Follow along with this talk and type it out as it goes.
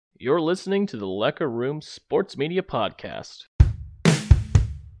You're listening to the Lecker Room Sports Media Podcast.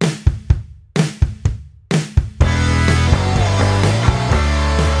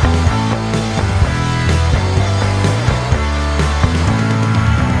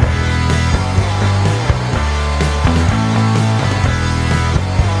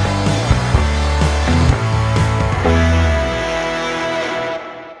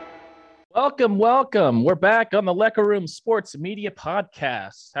 Welcome. We're back on the Lecker Room Sports Media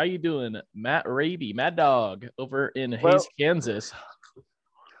Podcast. How you doing, Matt Raby, Mad Dog, over in Hays, Kansas?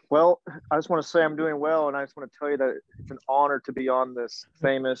 Well, I just want to say I'm doing well, and I just want to tell you that it's an honor to be on this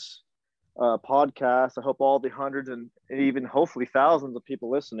famous podcast. I hope all the hundreds and even hopefully thousands of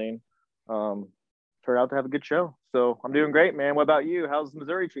people listening turn out to have a good show. So I'm doing great, man. What about you? How's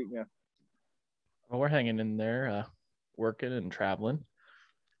Missouri treating you? Well, we're hanging in there, working and traveling.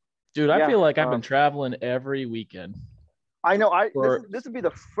 Dude, I feel like I've been traveling every weekend. I know. This would be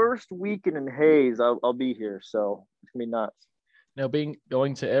the first weekend in Hays I'll be here, so it's gonna be nuts. Now,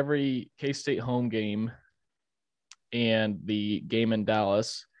 going to every K-State home game and the game in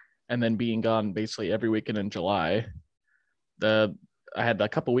Dallas, and then being gone basically every weekend in July. I had a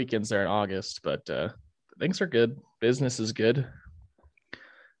couple weekends there in August, but things are good. Business is good.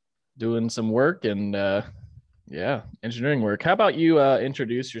 Doing some work and engineering work. How about you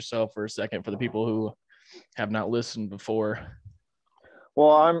introduce yourself for a second for the people who have not listened before?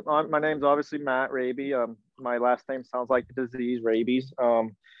 Well, my name's obviously Matt Raby. My last name sounds like the disease rabies.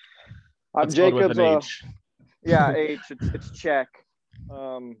 I'm It's Jacob's. H. H. It's Czech.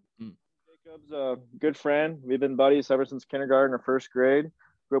 Jacob's a good friend. We've been buddies ever since kindergarten or first grade.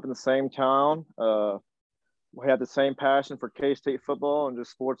 Grew up in the same town. We had the same passion for K-State football and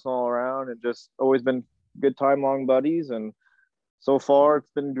just sports all around, and just always been good time long buddies. And so far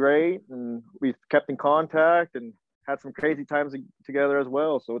it's been great, and we've kept in contact and had some crazy times together as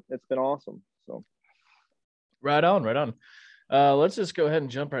well. So it's been awesome. So right on. Let's just go ahead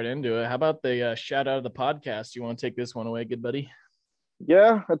and jump right into it. How about the shout out of the podcast? You want to take this one away, good buddy?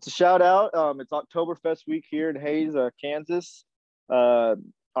 Yeah, it's a shout out. It's Oktoberfest week here in Hays, Kansas.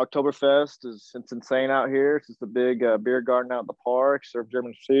 Oktoberfest it's insane out here. It's just a big beer garden out in the park, serve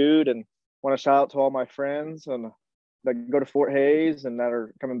German food, and want to shout out to all my friends and that go to Fort Hays and that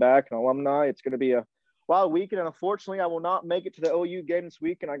are coming back and alumni. It's going to be a wild weekend, and unfortunately I will not make it to the OU game this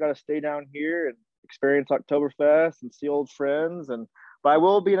weekend. I got to stay down here and experience Oktoberfest and see old friends, but I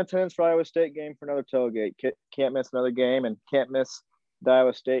will be in attendance for Iowa State game for another tailgate. Can't miss another game, and can't miss the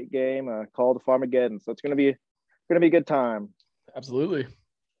Iowa State game called the Farmageddon. So it's going to be a good time. Absolutely.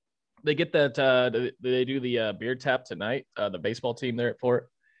 They get that they do the beer tap tonight, the baseball team there at Fort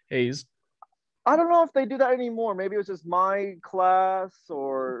Hays. I don't know if they do that anymore. Maybe it was just my class,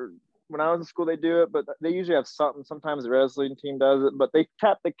 or when I was in school they do it, but they usually have something. Sometimes the wrestling team does it, but they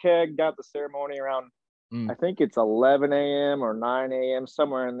tap the keg down at the ceremony around, I think it's 11 a.m. or 9 a.m.,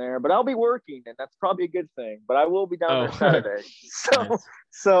 somewhere in there. But I'll be working, and that's probably a good thing. But I will be down there Saturday.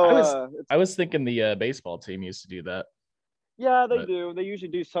 I was thinking the baseball team used to do that. Yeah, they do. They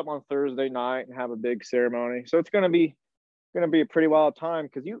usually do something on Thursday night and have a big ceremony. So it's going to be a pretty wild time,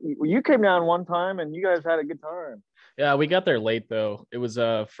 because you came down one time and you guys had a good time. Yeah, we got there late though. It was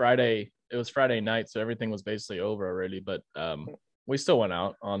Friday. It was Friday night, so everything was basically over already. But we still went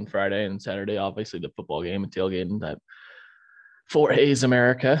out on Friday and Saturday. Obviously, the football game and tailgating that Fort Hays,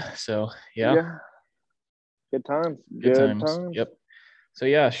 America. So yeah. Good times. Good times. Yep. So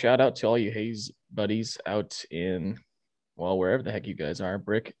yeah, shout out to all you Hays buddies out in wherever the heck you guys are.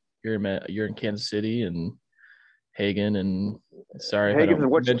 Brick, you're in Kansas City, and Hagen, and sorry, Hagen's in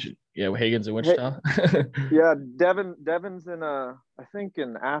Wichita. Hagen's in Wichita. Yeah, Devin's in I think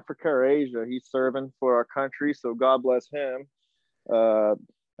in Africa or Asia. He's serving for our country, so God bless him. A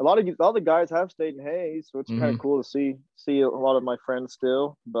lot of the guys have stayed in Hays, so it's kind of cool to see a lot of my friends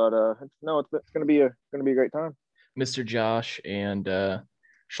still. But it's gonna be a great time. Mr. Josh and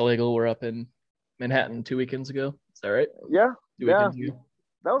Schlegel were up in Manhattan 2 weekends ago. Is that right? Yeah. 2 weekends ago.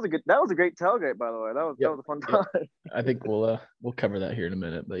 That was a great tailgate, by the way. That was a fun time. I think we'll cover that here in a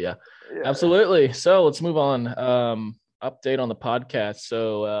minute, but yeah, absolutely. So let's move on. Update on the podcast.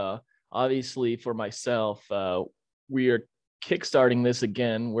 So obviously for myself, we are kickstarting this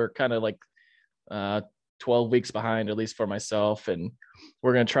again. We're kind of like 12 weeks behind, at least for myself, and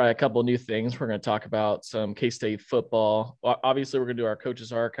we're going to try a couple new things. We're going to talk about some K-State football. Obviously, we're going to do our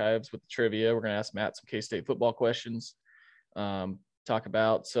coaches archives with the trivia. We're going to ask Matt some K-State football questions. Talk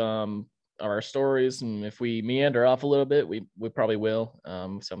about some of our stories, and if we meander off a little bit, we probably will,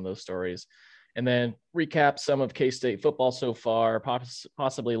 some of those stories, and then recap some of K-State football so far,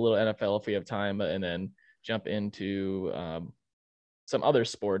 possibly a little NFL if we have time, and then jump into some other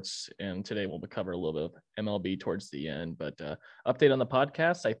sports, and today we'll cover a little bit of MLB towards the end. But update on the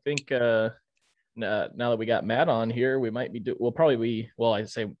podcast. I think now that we got Matt on here, we might be we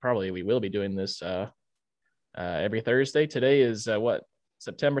will be doing this every Thursday. Today is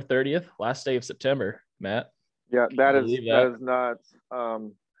September 30th, last day of September. Matt. Yeah, that is nuts.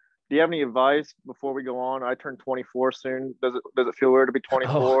 Do you have any advice before we go on? I turned 24 soon. Does it feel weird to be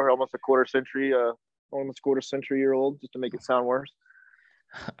 24? Almost a quarter century year old, just to make it sound worse?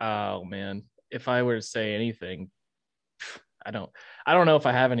 Oh man, if I were to say anything, I don't know if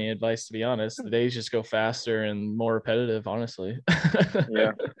I have any advice, to be honest. The days just go faster and more repetitive, honestly.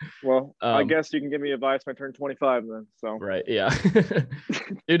 Yeah. Well, I guess you can give me advice when I turn 25 then. So right, yeah.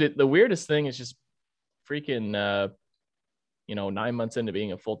 Dude, the weirdest thing is just freaking 9 months into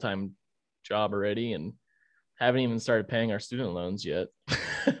being a full-time job already, and haven't even started paying our student loans yet.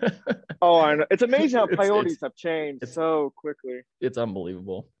 Oh, I know. It's amazing how priorities have changed so quickly. It's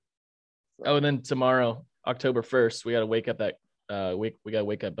unbelievable. Oh, and then tomorrow, Oktoberfest, we got to wake up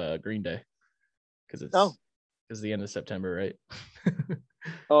Green Day, because it's the end of September, right?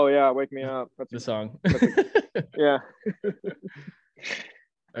 Oh yeah, wake me up. That's the song. Yeah.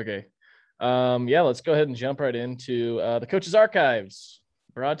 Okay. Let's go ahead and jump right into the Coach's Archives,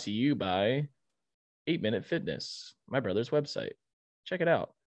 brought to you by 8 Minute Fitness, my brother's website. Check it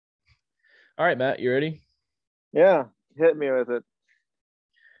out. All right, Matt, you ready? Yeah, hit me with it.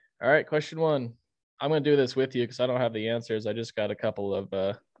 All right, question 1. I'm going to do this with you because I don't have the answers. I just got a couple of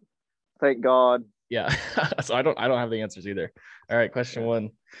Thank God. Yeah. So I don't have the answers either. All right, question 1.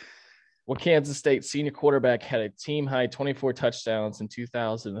 What Kansas State senior quarterback had a team high 24 touchdowns in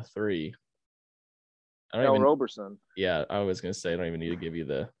 2003? Roberson. Yeah, I was going to say I don't even need to give you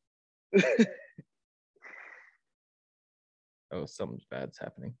the Oh, something bad's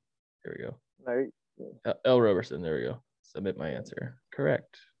happening. Here we go. Right. L. Roberson. There we go. Submit my answer.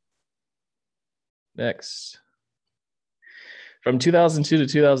 Correct. Next. From 2002 to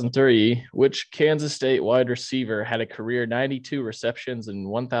 2003, which Kansas State wide receiver had a career 92 receptions and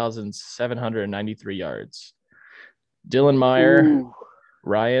 1,793 yards? Dylan Meyer,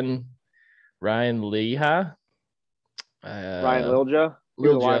 Ryan Leha, Ryan Lilja.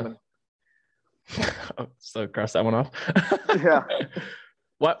 Lilja. So cross that one off. Yeah.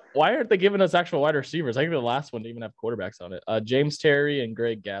 Why aren't they giving us actual wide receivers? I think the last one didn't even have quarterbacks on it. James Terry and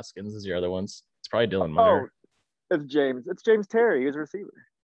Greg Gaskins is your other ones. It's probably Dylan Meyer. Oh, it's James Terry. He's a receiver.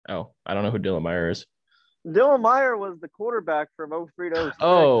 Oh, I don't know who Dylan Meyer is. Dylan Meyer was the quarterback from 03 to 06.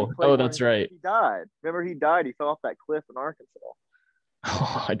 Oh, that's right. He died. Remember, he died. He fell off that cliff in Arkansas.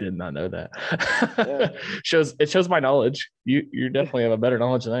 Oh, I did not know that. Yeah. It shows my knowledge. You definitely have a better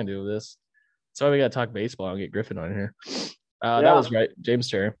knowledge than I do of this. That's why we got to talk baseball and get Griffin on here. That was right. James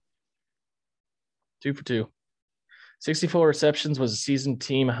Terry. 2 for 2. 64 receptions was a season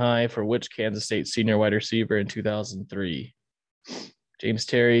team high for which Kansas State senior wide receiver in 2003? James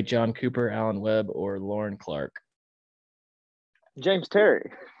Terry, John Cooper, Alan Webb, or Lauren Clark? James Terry.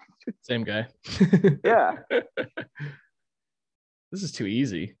 Same guy. Yeah. This is too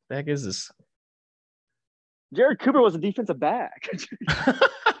easy. The heck is this? Jared Cooper was a defensive back.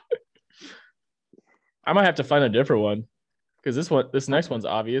 I might have to find a different one because this next one's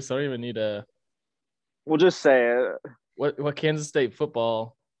obvious. I don't even need a. We'll just say it. What Kansas State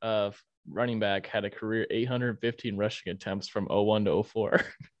football running back had a career 815 rushing attempts from 01 to 04?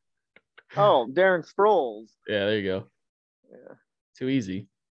 Oh, Darren Sproles. Yeah, there you go. Yeah. Too easy.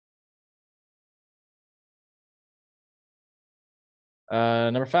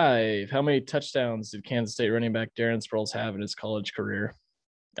 Number 5. How many touchdowns did Kansas State running back Darren Sproles have in his college career?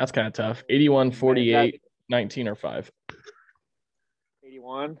 That's kind of tough. 81, 48, 19, or 5?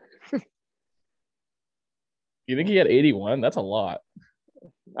 81. You think he had 81? That's a lot.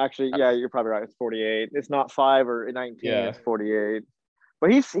 Actually, yeah, you're probably right. It's 48. It's not 5 or 19. Yeah. It's 48.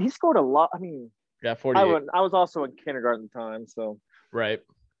 But he scored a lot. I mean, yeah, 48. I was also in kindergarten at the time, so. Right.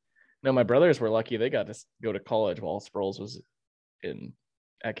 No, my brothers were lucky. They got to go to college while Sproles was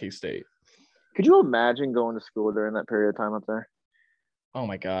at K-State. Could you imagine going to school during that period of time up there? Oh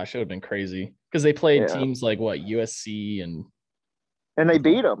my gosh, it would have been crazy because they played teams like USC and they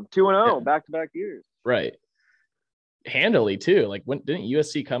beat them 2-0 back-to-back years. Right, handily too. Like didn't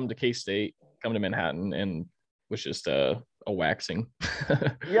USC come to K-State, come to Manhattan, and was just a waxing?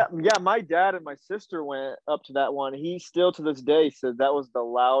 yeah. My dad and my sister went up to that one. He still to this day said that was the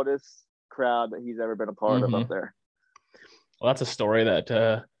loudest crowd that he's ever been a part of up there. Well, that's a story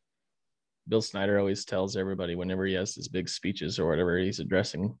that Bill Snyder always tells everybody whenever he has his big speeches or whatever he's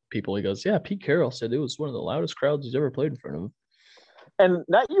addressing people. He goes, yeah, Pete Carroll said it was one of the loudest crowds he's ever played in front of him. And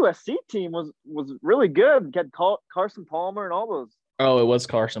that USC team was really good. Get Carson Palmer and all those Oh, it was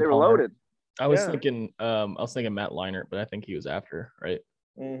Carson They were Palmer. loaded. I was thinking Matt Leinart, but I think he was after, right?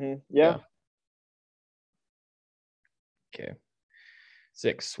 Yeah. Okay.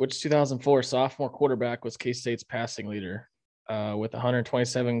 6. Which 2004 sophomore quarterback was K-State's passing leader with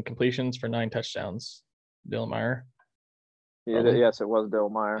 127 completions for 9 touchdowns? Dylan Meyer. Yes, it was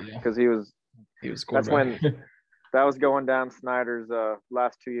Dylan Meyer because he was quarterback. That's when that was going down Snyder's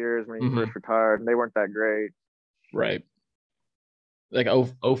last 2 years when he first retired, and they weren't that great. Right. Like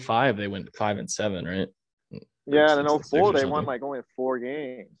 05, they went 5-7, right? Yeah, and in 04 they won like only 4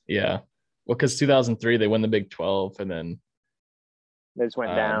 games. Yeah. Well, because 2003 they won the Big 12, and then they just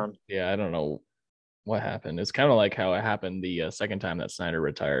went down. Yeah, I don't know what happened. It's kind of like how it happened the second time that Snyder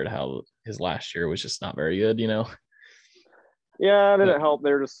retired, how his last year was just not very good, you know? Yeah, it didn't help.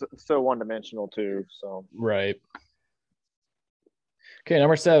 They're just so one-dimensional too. So right. Okay,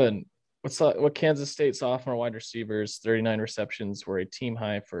 number 7. What Kansas State sophomore wide receivers 39 receptions were a team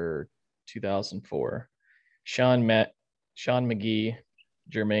high for 2004? Sean McGee,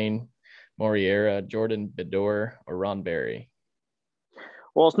 Jermaine Moriera, Jordan Bedore, or Ron Berry?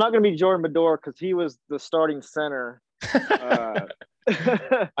 Well, it's not going to be Jordan Bedore because he was the starting center.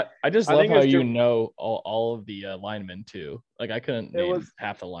 I just love how you know all of the linemen too. Like I couldn't name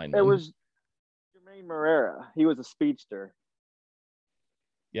half the linemen. It was Jermaine Moriera. He was a speedster.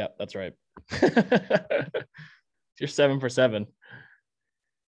 Yeah, that's right. You're 7 for 7.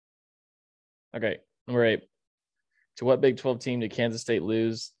 Okay, number 8. To what Big 12 team did Kansas State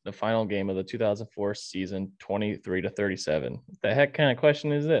lose the final game of the 2004 season 23-37? What the heck kind of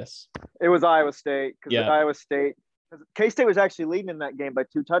question is this? It was Iowa State because K-State was actually leading in that game by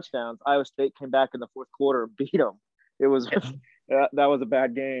 2 touchdowns. Iowa State came back in the fourth quarter and beat them. It was that was a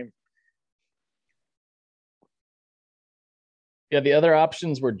bad game. Yeah, the other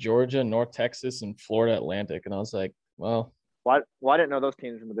options were Georgia, North Texas, and Florida Atlantic, and I was like, well, why didn't know those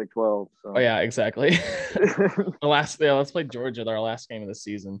teams in the Big 12? So. Oh yeah, exactly. Let's play Georgia, our last game of the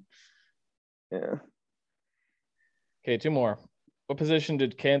season. Yeah. Okay, 2 more. What position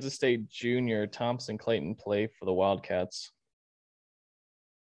did Kansas State junior Thompson Clayton play for the Wildcats?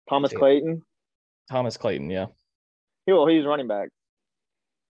 Thomas Clayton, yeah. He's running back.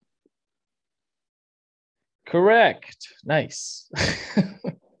 Correct. Nice.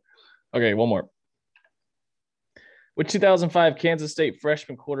 Okay, 1 more. Which 2005 Kansas State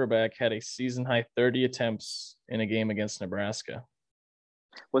freshman quarterback had a season-high 30 attempts in a game against Nebraska?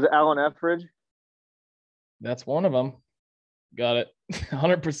 Was it Alan Etheridge? That's one of them. Got it.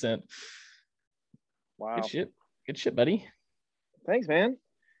 100%. Wow. Good shit, buddy. Thanks, man.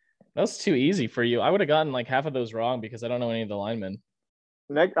 That was too easy for you. I would have gotten like half of those wrong because I don't know any of the linemen.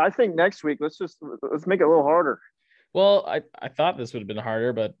 I think next week, let's make it a little harder. Well, I thought this would have been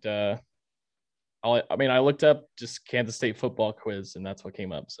harder, but I looked up just Kansas State football quiz, and that's what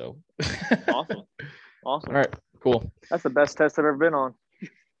came up. So awesome. All right, cool. That's the best test I've ever been on.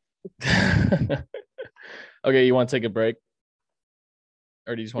 Okay, you want to take a break,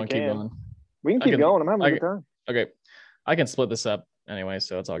 or do you just want to keep going? We can keep going. I'm having a good time. Okay, I can split this up anyway,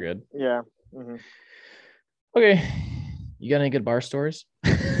 so it's all good. Yeah. Mm-hmm. Okay, you got any good bar stories?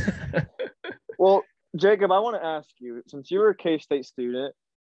 Well, Jacob, I want to ask you, since you were a K-State student,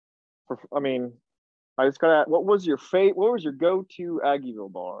 I just gotta. What was your go-to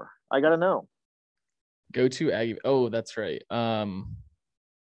Aggieville bar? I gotta know. Go-to Aggie. Oh, that's right.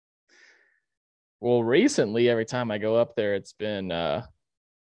 Well, recently, every time I go up there, it's been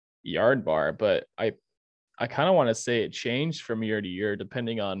Yard Bar, but I kind of want to say it changed from year to year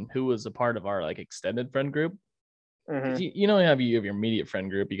depending on who was a part of our like extended friend group. Mm-hmm. You have your immediate friend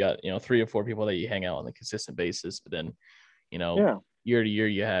group. You got 3 or 4 people that you hang out on a consistent basis, but then year to year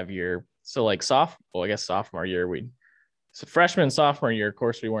you have sophomore year freshman and sophomore year, of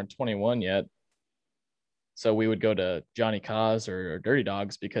course we weren't 21 yet, so we would go to Johnny Cause or Dirty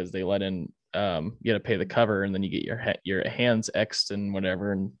Dogs because they let in you got to pay the cover and then you get your hands X'd and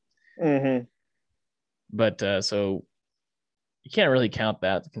whatever, and mm-hmm. But so you can't really count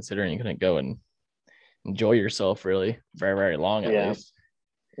that considering you couldn't go and enjoy yourself really very, very long at least.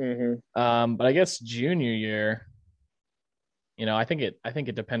 Mm-hmm. But I guess junior year, I think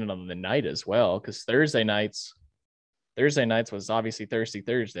it depended on the night as well, because Thursday nights was obviously Thirsty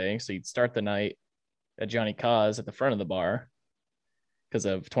Thursday, so you'd start the night at Johnny Cause at the front of the bar because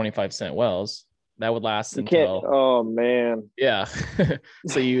of 25-cent wells. That would last until. Oh man. Yeah.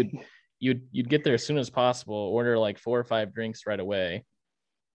 So you'd get there as soon as possible, order like 4 or 5 drinks right away,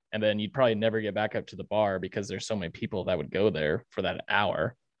 and then you'd probably never get back up to the bar because there's so many people that would go there for that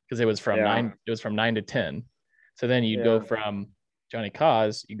hour, because it was from 9 to 10. So then you'd go from Johnny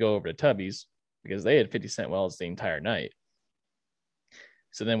Cause, you go over to Tubby's because they had 50-cent wells the entire night.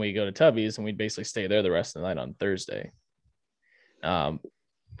 So then we go to Tubby's and we'd basically stay there the rest of the night on Thursday.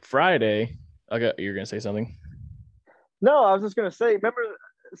 Friday, you're gonna say something? No, I was just gonna say. Remember,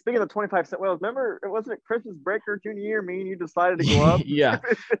 speaking of 25-cent whales, remember it wasn't it Christmas break or junior year? Me and you decided to go up. yeah.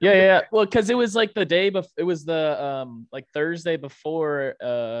 Well, because it was like the day before. It was the like Thursday before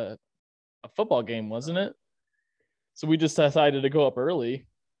a football game, wasn't it? So we just decided to go up early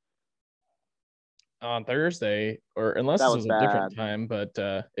on Thursday, or unless this was a different time, but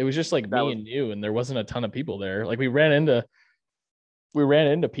it was just like and you, and there wasn't a ton of people there. Like we ran into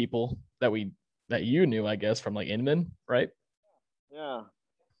people that you knew, I guess, from like Inman, right? Yeah.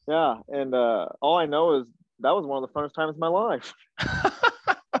 And all I know is that was one of the funnest times of my life.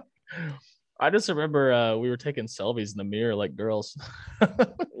 I just remember we were taking selfies in the mirror like girls.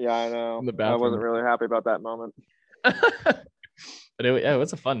 Yeah, I know. In the bathroom. I wasn't really happy about that moment. But it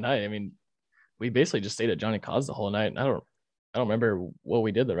was a fun night. I mean, we basically just stayed at Johnny Cause the whole night. I don't remember what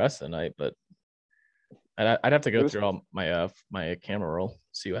we did the rest of the night, but I'd have to go through all my camera roll,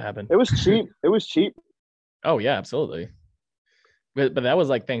 see what happened. It was cheap. Oh yeah, absolutely. But that was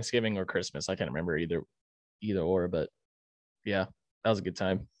like Thanksgiving or Christmas. I can't remember either or, but yeah, that was a good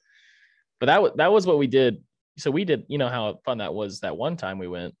time. But that was what we did. So we did, you know how fun that was that one time we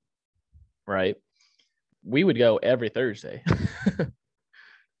went, right? We would go every Thursday. Are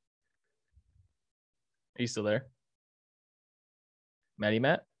you still there?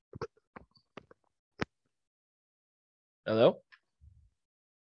 Matt? Hello?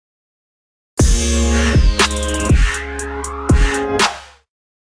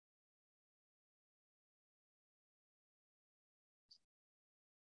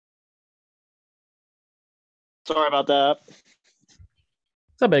 Sorry about that.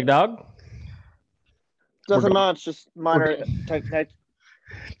 What's up, big dog? Nothing much, just minor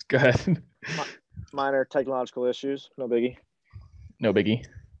Go ahead. Minor technological issues. No biggie.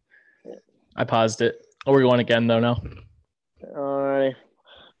 I paused it. Oh, we're going again though now. Alrighty.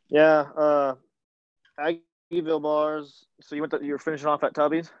 Yeah. Aggieville bars. So you were finishing off at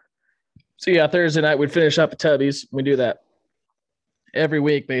Tubby's? So yeah, Thursday night we'd finish up at Tubby's. We do that every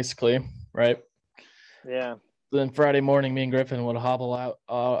week, basically, right? Yeah. Then Friday morning, me and Griffin would hobble out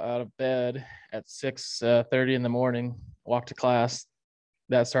of bed at 6:30 in the morning, walk to class.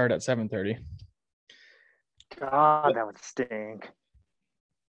 That started at 7:30. God, that would stink.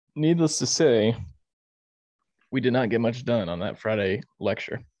 Needless to say, we did not get much done on that Friday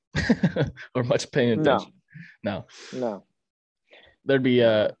lecture or much paying attention. No. There'd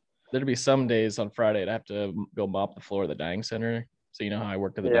be some days on Friday I'd have to go mop the floor of the dying center. So you know how I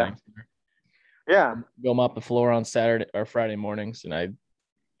worked at the dying center? Yeah. Go mop the floor on Saturday or Friday mornings, and I'd,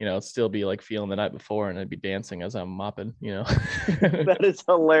 still be like feeling the night before, and I'd be dancing as I'm mopping, That is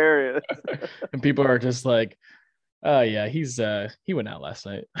hilarious. And people are just like, oh yeah, he went out last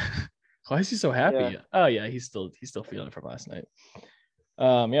night. Why is he so happy? Yeah. Oh yeah, he's still feeling it from last night.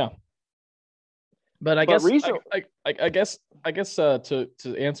 Yeah. But I guess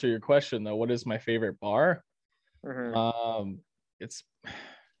to answer your question though, what is my favorite bar? Mm-hmm.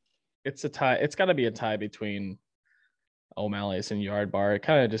 It's a tie. It's got to be a tie between O'Malley's and Yard Bar. It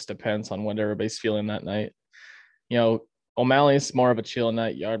kind of just depends on what everybody's feeling that night. O'Malley's more of a chill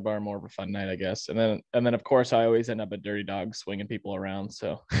night, Yard Bar more of a fun night, I guess. And then of course I always end up at Dirty Dog swinging people around.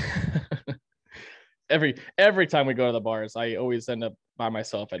 So every time we go to the bars, I always end up by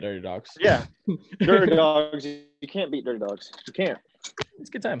myself at Dirty Dogs. Yeah, Dirty Dogs. You can't beat Dirty Dogs. You can't. It's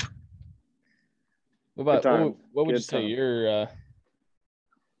a good time. What would you say your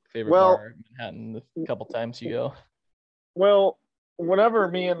favorite bar in Manhattan the couple times you go? Well, whenever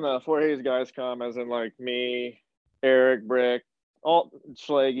me and the Fort Hays guys come, as in like me, Eric, Brick, all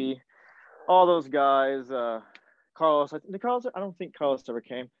Schlaggy, all those guys, Carlos. I don't think Carlos ever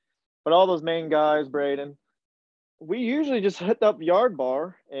came, but all those main guys, Braden. We usually just hit up Yard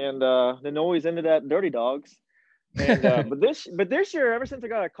Bar, and then always ended at Dirty Dogs. And but this year, ever since I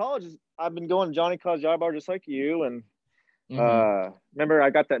got out of college, I've been going to Johnny Cause Yard Bar just like you. And remember, I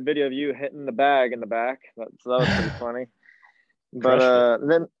got that video of you hitting the bag in the back. So that was pretty funny. But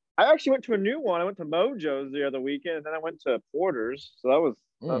then I actually went to a new one. I went to Mojo's the other weekend, and then I went to Porter's. So that was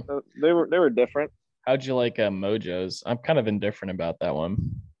they were different. How'd you like Mojo's? I'm kind of indifferent about that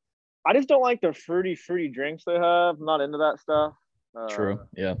one. I just don't like the fruity drinks they have. I'm not into that stuff. True.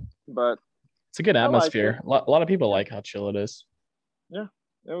 Yeah. But it's a good atmosphere. A lot of people like how chill it is. Yeah.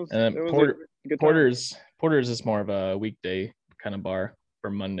 It was a good Porter's is more of a weekday kind of bar for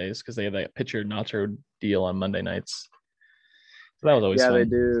Mondays because they have that pitcher nacho deal on Monday nights. So that was always fun. Yeah, they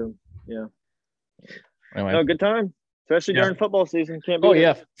do. Yeah. Anyway. No, good time. Especially during football season. Can't beat it.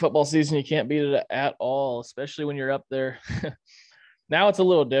 Yeah. Football season, you can't beat it at all, especially when you're up there Now it's a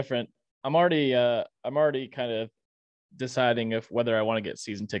little different. I'm already kind of deciding if whether I want to get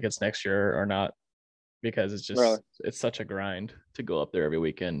season tickets next year or not, because it's such a grind to go up there every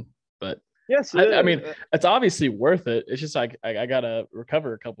weekend. But yes, I mean, it's obviously worth it. It's just like I gotta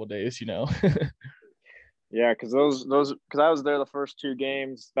recover a couple of days, you know. Yeah, because because I was there the first 2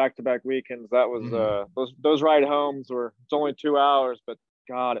 games, back-to-back weekends. That was those ride homes it's only 2 hours, but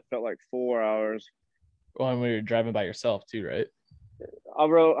God, it felt like 4 hours. Well, when you're driving by yourself too, right? I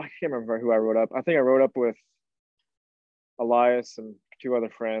can't remember who I rode up. I think I rode up with Elias and 2 other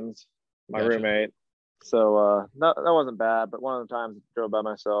friends, my roommate. So that wasn't bad, but one of the times I drove by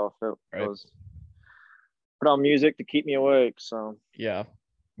myself, it was put on music to keep me awake. So yeah,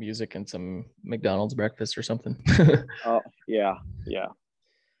 music and some McDonald's breakfast or something. Oh yeah.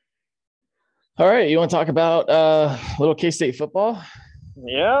 All right, you want to talk about little K-State football?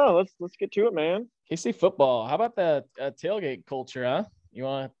 Yeah, let's get to it, man. K-State football. How about that tailgate culture, huh? You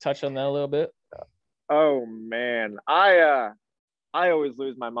want to touch on that a little bit? Oh man, I always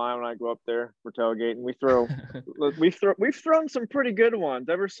lose my mind when I go up there for tailgate, and we've thrown some pretty good ones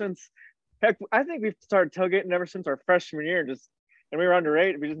ever since. Heck, I think we've started tailgating ever since our freshman year. And we were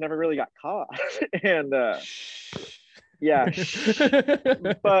underage. We just never really got caught. And yeah,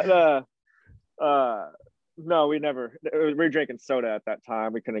 but no, we never. We were drinking soda at that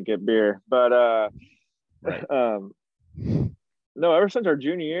time. We couldn't get beer, but no. Ever since our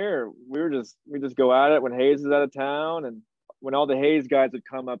junior year, we just go at it when Hayes is out of town, and when all the Hayes guys would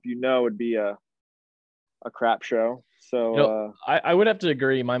come up, it'd be a crap show. So I would have to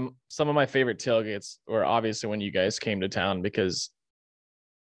agree. Some of my favorite tailgates were obviously when you guys came to town, because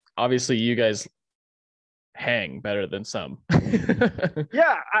obviously you guys hang better than some.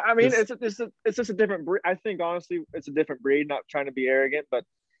 Yeah, I mean it's just a different breed. I think honestly it's a different breed. Not trying to be arrogant, but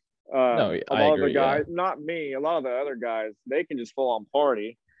no, a lot of the guys, not me, a lot of the other guys, they can just full on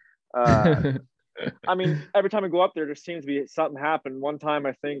party. I mean, every time I go up there seems to be something happen. One time,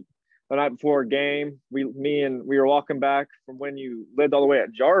 I think the night before a game, we were walking back from when you lived all the way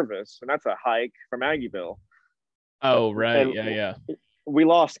at Jarvis, and that's a hike from Aggieville. Oh, right. Yeah. We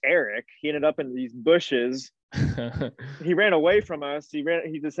lost Eric. He ended up in these bushes. He ran away from us. He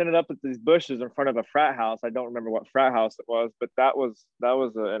just ended up at these bushes in front of a frat house. I don't remember what frat house it was, but that was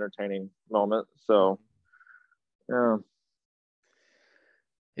an entertaining moment. So, yeah.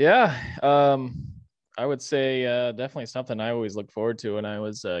 Yeah. I would say definitely something I always looked forward to when I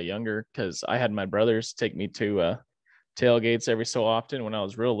was younger, because I had my brothers take me to tailgates every so often when I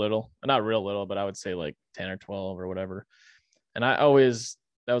was real little. Not real little, but I would say like 10 or 12 or whatever. And that was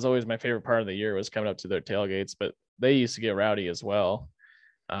always my favorite part of the year, was coming up to their tailgates. But they used to get rowdy as well.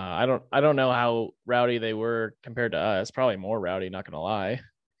 I don't know how rowdy they were compared to us. Probably more rowdy, not gonna lie.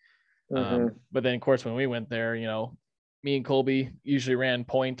 Mm-hmm. But then of course when we went there, me and Colby usually ran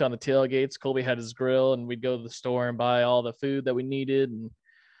point on the tailgates. Colby had his grill, and we'd go to the store and buy all the food that we needed. And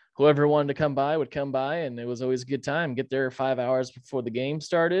whoever wanted to come by would come by, and it was always a good time. Get there 5 hours before the game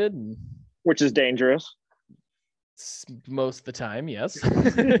started, which is dangerous. Most of the time, yes.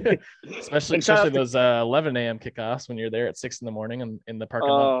 especially those 11 a.m. kickoffs when you're there at 6 a.m. and in the parking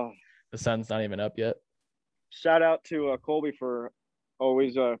lot. The sun's not even up yet. Shout out to Colby for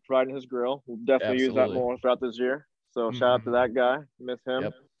always providing his grill. We'll definitely use that more throughout this year. So shout out to that guy. Miss him.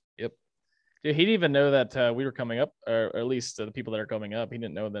 Yep. Dude, he didn't even know that we were coming up, or at least the people that are coming up. He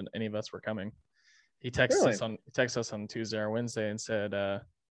didn't know that any of us were coming. He texted us on Tuesday or Wednesday and said,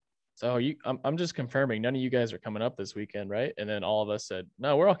 "So I'm just confirming none of you guys are coming up this weekend, right?" And then all of us said,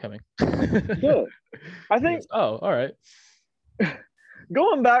 "No, we're all coming." Good. I think. Oh, all right.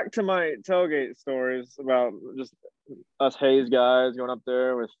 Going back to my tailgate stories about just us Hayes guys going up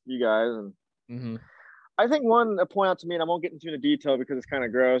there with you guys, and I think one to point out to me, and I won't get into the detail because it's kind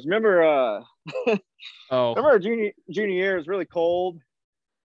of gross. Remember, remember our junior year, it was really cold.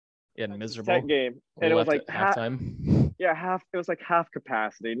 Yeah, miserable. Tech game, and it was like halftime. It was like half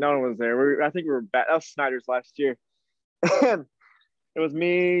capacity. No one was there. I think we were back. That was Snyder's last year. And it was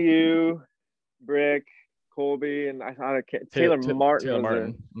me, you, Brick, Colby, and I thought Taylor Martin. Taylor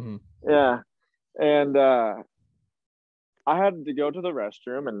Martin. Mm-hmm. Yeah, and I had to go to the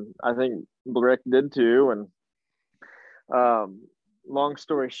restroom, and I think Brick did too. And long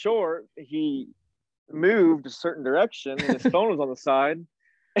story short, he moved a certain direction, and his phone was on the side,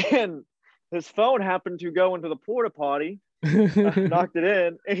 and his phone happened to go into the porta potty, knocked it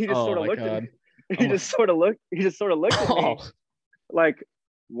in, and he just sort of looked at me. He just sort of looked at me like,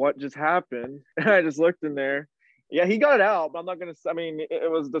 what just happened? And I just looked in there. Yeah, he got it out, but I'm not gonna. I mean,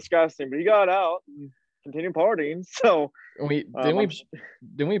 it was disgusting, but he got it out. continue partying. So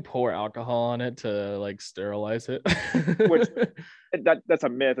didn't we pour alcohol on it to like sterilize it? Which that's a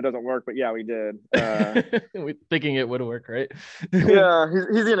myth. It doesn't work, but yeah, we did. We thinking it would work, right? Yeah,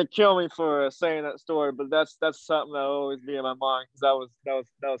 he's gonna kill me for saying that story, but that's something that'll always be in my mind because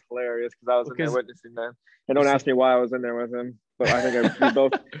that was hilarious because I was in there witnessing that. And don't ask me why I was in there with him, but I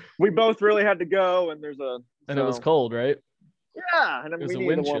think we both really had to go, and it was cold, right? Yeah, and we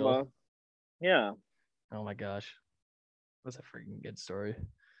needed to warm up. Yeah. Oh my gosh, that's a freaking good story.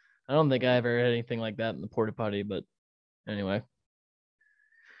 I don't think I ever had anything like that in the porta potty, but anyway.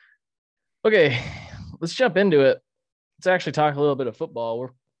 Okay, let's jump into it. Let's actually talk a little bit of football.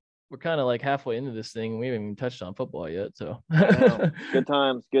 We're kind of like halfway into this thing. We haven't even touched on football yet, so good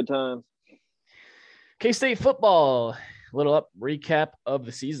times. K-State football. A little recap of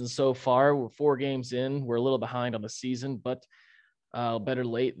the season so far. We're 4 games in. We're a little behind on the season, but better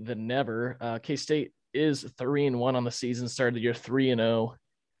late than never. K-State is 3-1 on the season. Started the year 3-0.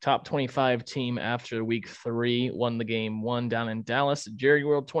 Top 25 team after week 3. Won the game 1 down in Dallas at Jerry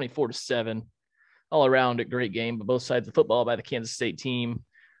World, 24-7. All around a great game, but both sides of football by the Kansas State team.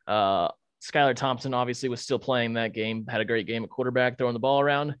 Skylar Thompson obviously was still playing that game. Had a great game at quarterback, throwing the ball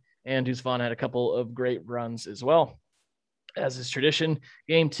around. And Deuce Vaughn had a couple of great runs as well. As is tradition,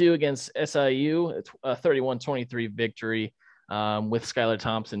 game 2 against SIU, a 31-23 victory. With Skylar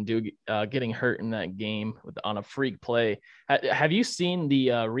Thompson getting hurt in that game on a freak play. Have you seen the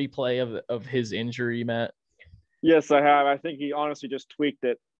replay of his injury, Matt? Yes, I have. I think he honestly just tweaked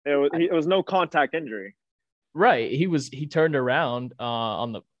it. It was no contact injury. Right. He turned around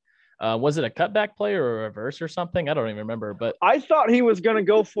on the was it a cutback play or a reverse or something? I don't even remember. But I thought he was going to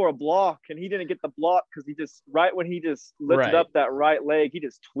go for a block, and he didn't get the block because when he lifted up that right leg, he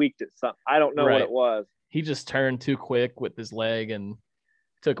just tweaked it. I don't know what it was. He just turned too quick with his leg and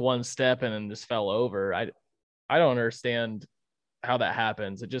took one step and then just fell over. I don't understand how that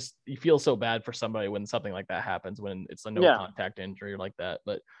happens. You feel so bad for somebody when something like that happens, when it's a no contact injury like that.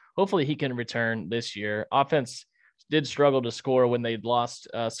 But hopefully he can return this year. Offense did struggle to score when they lost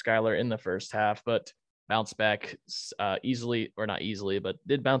Skylar in the first half, but bounced back easily, or not easily, but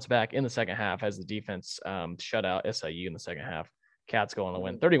did bounce back in the second half as the defense shut out SIU in the second half. Cats go on to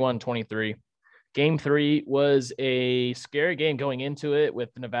win 31-23. Game 3 was a scary game going into it with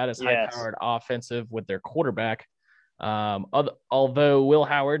Nevada's high-powered offensive with their quarterback. Although Will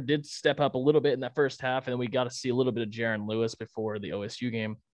Howard did step up a little bit in that first half, and we got to see a little bit of Jaron Lewis before the OSU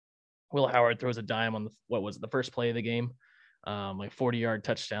game. Will Howard throws a dime on the first play of the game, like 40-yard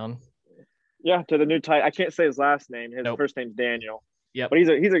touchdown. Yeah, to the new tight. I can't say his last name. His first name's Daniel. Yeah, but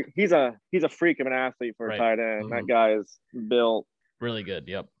he's a freak of an athlete for a tight end. Mm-hmm. That guy is built really good.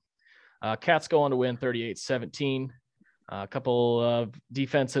 Yep. Cats go on to win 38-17. A couple of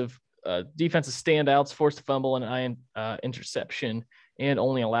defensive standouts, forced a fumble and an interception, and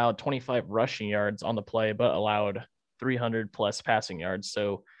only allowed 25 rushing yards on the play, but allowed 300 plus passing yards.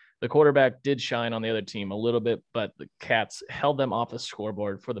 So the quarterback did shine on the other team a little bit, but the Cats held them off the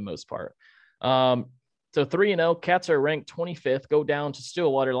scoreboard for the most part. So 3-0, Cats are ranked 25th, go down to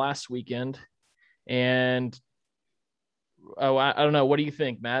Stillwater last weekend. And I don't know. What do you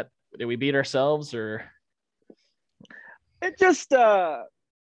think, Matt? Did we beat ourselves, or? It just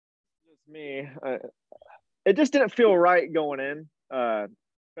me. It just didn't feel right going in,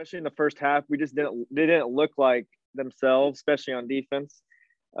 especially in the first half. They didn't look like themselves, especially on defense.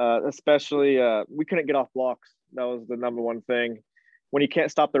 Especially we couldn't get off blocks. That was the number one thing. When you can't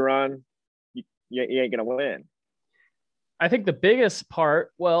stop the run, you ain't gonna win. I think the biggest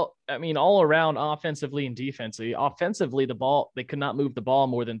part, all around offensively and defensively. Offensively, they could not move the ball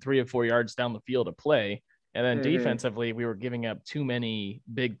more than 3 or 4 yards down the field to play. And then defensively, we were giving up too many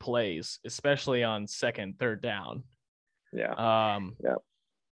big plays, especially on second, third down. Yeah.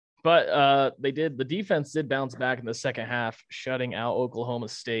 But the defense did bounce back in the second half, shutting out Oklahoma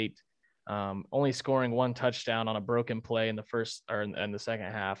State, only scoring 1 touchdown on a broken play in the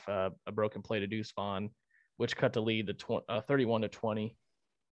second half, a broken play to Deuce Vaughn, which cut the lead to 31-20.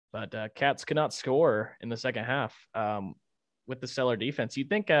 But Cats could not score in the second half with the stellar defense. You'd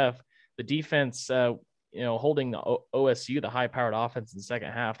think of the defense, holding the OSU, the high-powered offense in the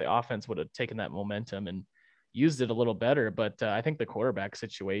second half, the offense would have taken that momentum and used it a little better. But I think the quarterback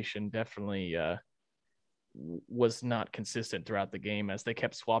situation definitely was not consistent throughout the game, as they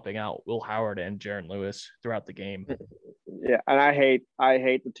kept swapping out Will Howard and Jaron Lewis throughout the game. Yeah, and I hate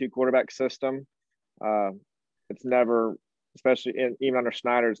the 2 quarterback system. It's never, especially even under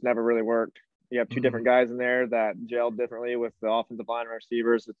Snyder, it's never really worked. You have 2 different guys in there that gel differently with the offensive line and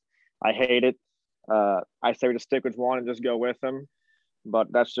receivers. I hate it. I say we just stick with one and just go with them.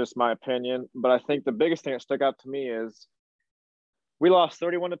 but that's just my opinion. But I think the biggest thing that stuck out to me is we lost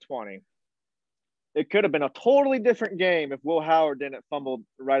 31-20. It could have been a totally different game if Will Howard didn't fumble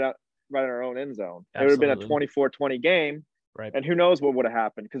right in our own end zone. Absolutely. It would have been a 24-20 game. Right. And who knows what would have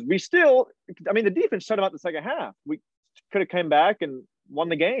happened, because the defense shut them out the second half. We could have come back and won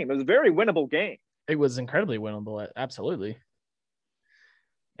the game. It was a very winnable game. It was incredibly winnable. Absolutely.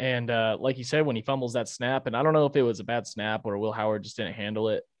 And like you said, when he fumbles that snap, and I don't know if it was a bad snap or Will Howard just didn't handle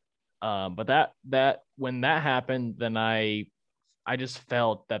it. But that when that happened, then I just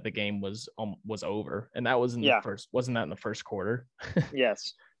felt that the game was over, and that was the first. Wasn't that in the first quarter?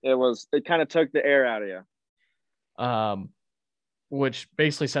 Yes, it was. It kind of took the air out of you. Which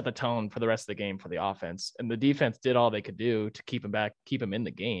basically set the tone for the rest of the game for the offense, and the defense did all they could do to keep him in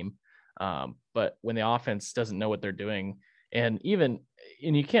the game. But when the offense doesn't know what they're doing, and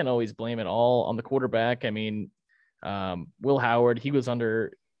you can't always blame it all on the quarterback. I mean, Will Howard, he was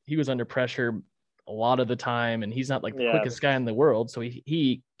under pressure a lot of the time, and he's not like the quickest guy in the world, so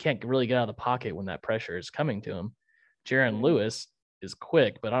he can't really get out of the pocket when that pressure is coming to him. Jaron Lewis is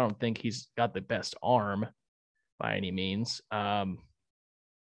quick, but I don't think he's got the best arm by any means.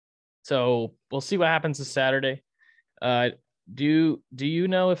 So we'll see what happens this Saturday. Do you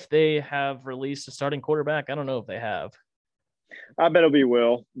know if they have released a starting quarterback? I don't know if they have. I bet it'll be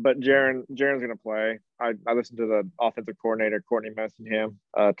Will, but Jaron's going to play. I listened to the offensive coordinator, Courtney, mentioned him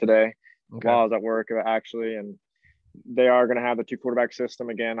today while I was at work, actually, and they are going to have the 2 quarterback system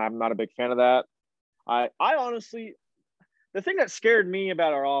again. I'm not a big fan of that. I honestly, the thing that scared me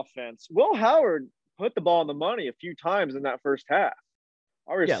about our offense, Will Howard put the ball in the money a few times in that first half.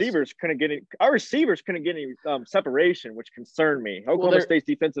 Our receivers couldn't get any separation, which concerned me. Oklahoma State's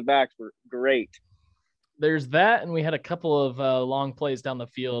defensive backs were great. There's that, and we had a couple of long plays down the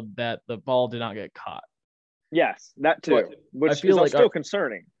field that the ball did not get caught. Yes, that too, which is still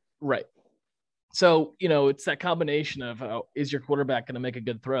concerning. Right. So, it's that combination of is your quarterback going to make a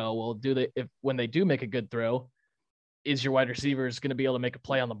good throw? Well, when they do make a good throw, is your wide receivers going to be able to make a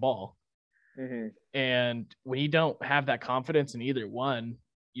play on the ball? Mm-hmm. And when you don't have that confidence in either one,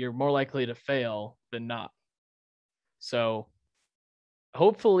 you're more likely to fail than not. So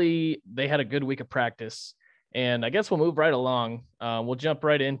hopefully they had a good week of practice, and I guess we'll move right along. We'll jump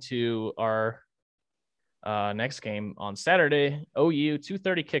right into our next game on Saturday. OU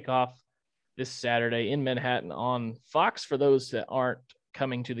 2:30 kickoff this Saturday in Manhattan on Fox. For those that aren't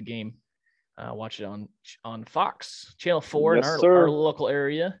coming to the game, watch it on Fox Channel 4 in our local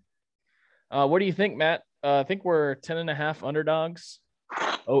area. What do you think, Matt? I think we're 10.5 underdogs.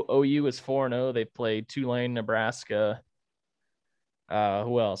 OU is 4-0. They played Tulane, Nebraska.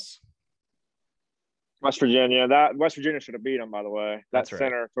 Who else? West Virginia. West Virginia should have beat them, by the way. That's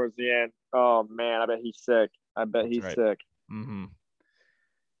center right. Towards the end. Oh man, I bet he's sick. Sick. Mm-hmm.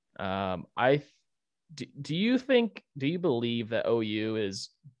 Do you believe that OU is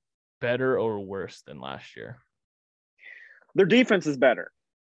better or worse than last year? Their defense is better.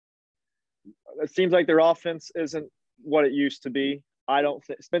 It seems like their offense isn't what it used to be. I don't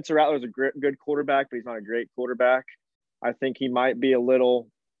think Spencer Rattler's a good quarterback, but he's not a great quarterback. I think he might be a little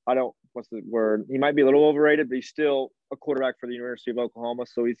 – he might be a little overrated, but he's still a quarterback for the University of Oklahoma.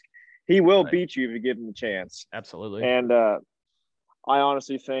 So he will beat you if you give him a chance. Absolutely. And I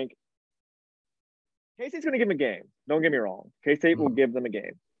honestly think K-State's going to give him a game. Don't get me wrong. K-State will give them a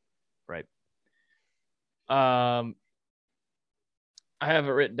game. Right. I have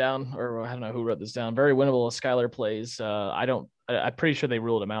it written down, or I don't know who wrote this down. Very winnable if Skylar plays. I'm pretty sure they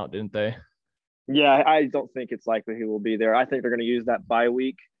ruled him out, didn't they? Yeah, I don't think it's likely he will be there. I think they're going to use that bye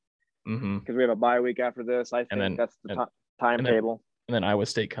week because we have a bye week after this. I think that's the timetable. And then Iowa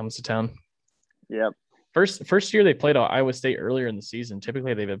State comes to town. Yep. First year they played Iowa State earlier in the season.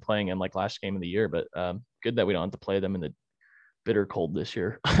 Typically they've been playing in like last game of the year, but good that we don't have to play them in the bitter cold this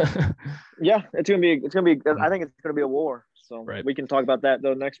year. Yeah, it's gonna be. I think it's gonna be a war. So we can talk about that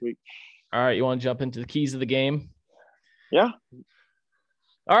though next week. All right, you want to jump into the keys of the game? Yeah.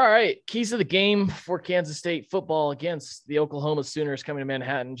 All right, keys of the game for Kansas State football against the Oklahoma Sooners coming to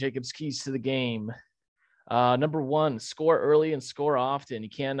Manhattan. Jacob's keys to the game. Number 1, score early and score often. You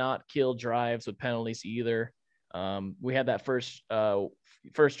cannot kill drives with penalties either. We had that first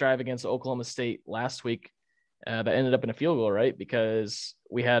drive against Oklahoma State last week that ended up in a field goal, right? Because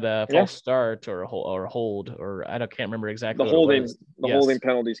we had a false start or a hold, or I can't remember exactly. Holding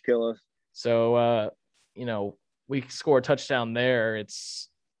penalties kill us. So we score a touchdown there. It's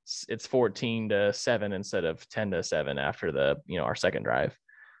 14-7 instead of 10-7 after our second drive.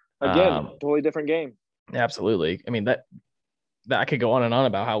 Again, totally different game. Absolutely. I mean, that I could go on and on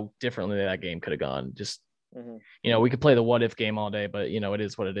about how differently that game could have gone. Just We could play the what if game all day, but it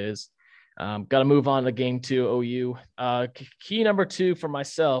is what it is. Got to move on to game 2, OU. Key number 2 for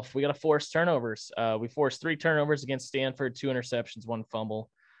myself, we got to force turnovers. We forced 3 turnovers against Stanford, 2 interceptions, 1 fumble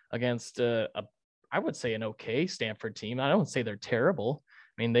against I would say an okay Stanford team. I don't say they're terrible.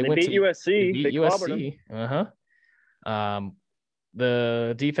 I mean, they beat USC. They beat USC.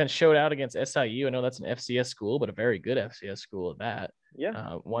 The defense showed out against SIU. I know that's an FCS school, but a very good FCS school at that.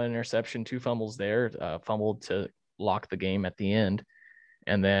 Yeah. 1 interception, 2 fumbles there, fumbled to lock the game at the end.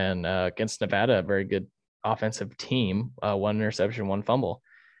 And then against Nevada, a very good offensive team, 1 interception, 1 fumble.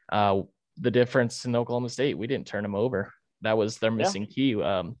 The difference in Oklahoma State, we didn't turn them over. That was their missing key.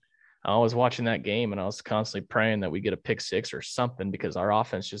 I was watching that game and I was constantly praying that we get a pick 6 or something because our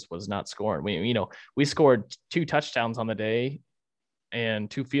offense just was not scoring. We scored 2 touchdowns on the day and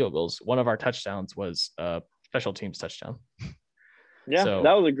 2 field goals. One of our touchdowns was a special teams touchdown. Yeah, so,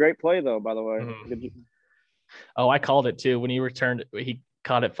 that was a great play though, by the way. Oh, I called it too. When he returned, he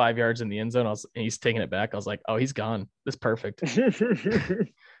caught it 5 yards in the end zone. He's taking it back. I was like, oh, he's gone. This is perfect.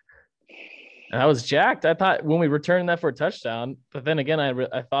 And I was jacked. I thought when we returned that for a touchdown, but then again,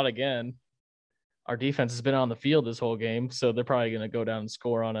 I thought again, our defense has been on the field this whole game, so they're probably going to go down and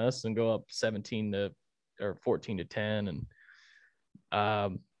score on us and go up 14-10.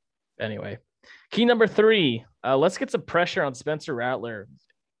 And anyway, key number 3. Let's get some pressure on Spencer Rattler.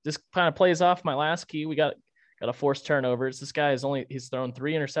 This kind of plays off my last key. We got to force turnovers. This guy he's thrown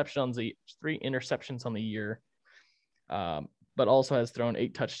 3 interceptions on the year, but also has thrown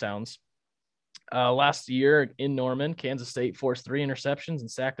 8 touchdowns. Last year in Norman, Kansas State forced 3 interceptions and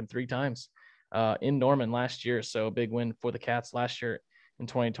sacked him 3 times in Norman last year. So a big win for the Cats last year in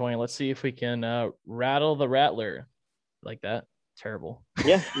 2020. Let's see if we can rattle the Rattler like that. Terrible.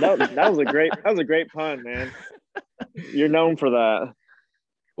 Yeah, that was a great pun, man. You're known for that.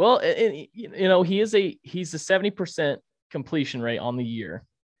 Well, he's a 70% completion rate on the year.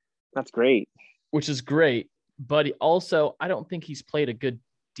 That's great. Which is great, but I don't think he's played a good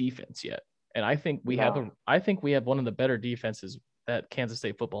defense yet. And I think we have one of the better defenses that Kansas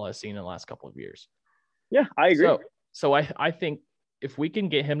State football has seen in the last couple of years. Yeah, I agree. So I think if we can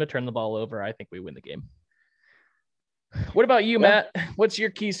get him to turn the ball over, I think we win the game. What about you, Matt? What's your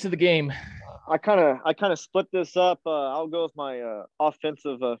keys to the game? I kind of split this up. I'll go with my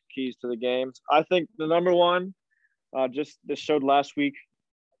offensive keys to the game. I think the number one, just this showed last week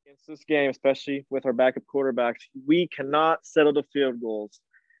against this game, especially with our backup quarterbacks, we cannot settle the field goals.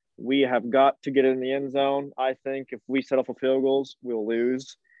 We have got to get in the end zone. I think if we settle for field goals, we'll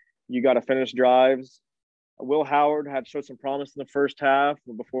lose. You got to finish drives. Will Howard had showed some promise in the first half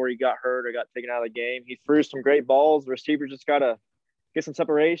before he got hurt or got taken out of the game. He threw some great balls. The receivers just got to get some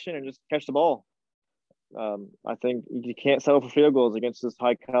separation and just catch the ball. I think you can't settle for field goals against this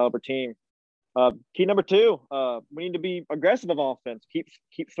high caliber team. Key number 2, we need to be aggressive of offense. Keep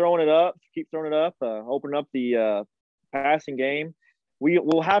throwing it up. Open up the passing game.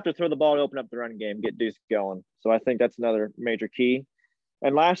 We'll have to throw the ball to open up the run game, get Deuce going. So I think that's another major key.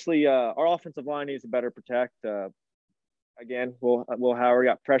 And lastly, our offensive line needs to better protect. Again, Will Howard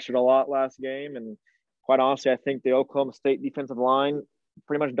got pressured a lot last game, and quite honestly, I think the Oklahoma State defensive line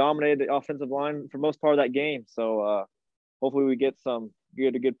pretty much dominated the offensive line for most part of that game. So hopefully we get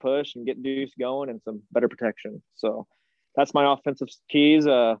a good push and get Deuce going and some better protection. So that's my offensive keys.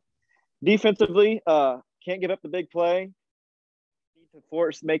 Defensively, can't give up the big play. Need to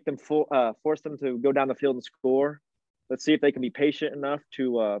force them to go down the field and score. Let's see if they can be patient enough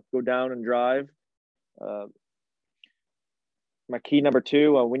to go down and drive. My key number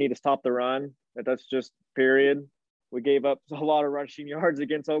 2, we need to stop the run. That's just period. We gave up a lot of rushing yards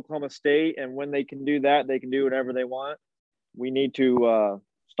against Oklahoma State, and when they can do that, they can do whatever they want. We need to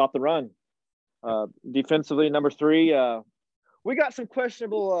stop the run. Defensively, number 3, we got some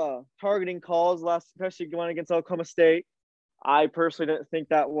questionable targeting calls especially going against Oklahoma State. I personally didn't think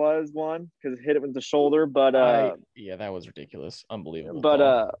that was one because it hit it with the shoulder, but that was ridiculous, unbelievable.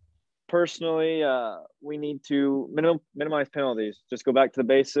 But personally, we need to minimize penalties. Just go back to the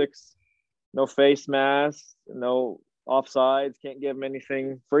basics. No face masks, no offsides. Can't give them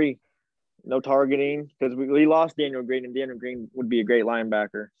anything free. No targeting because we lost Daniel Green, and Daniel Green would be a great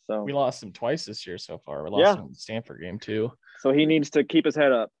linebacker. So we lost him twice this year so far. We lost him in the Stanford game too. So he needs to keep his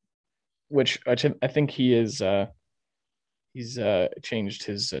head up. Which I think he is. He's changed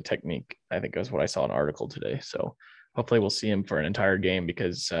his technique. I think that's what I saw in an article today. So hopefully we'll see him for an entire game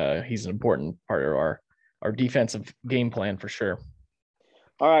because he's an important part of our defensive game plan for sure.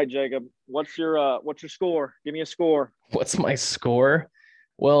 All right, Jacob, what's your score? Give me a score. What's my score?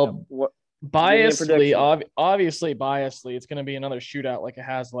 Well, obviously, it's going to be another shootout like it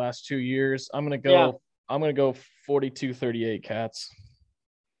has the last 2 years. I'm going to go I'm going to go 42-38 Cats.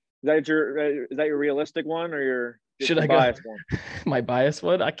 Is that your realistic one or your Should I biased go one? my biased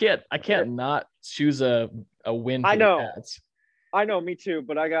one? I can't not choose a win for I know. the Cats. I know, me too,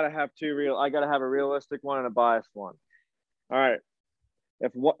 but I gotta have a realistic one and a biased one. All right.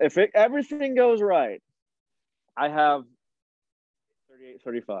 If everything goes right, I have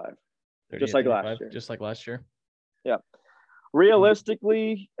 38-35. Just like last year. Just like last year. Yeah.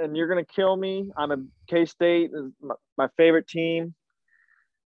 Realistically, and you're gonna kill me, I'm a K-State is my favorite team.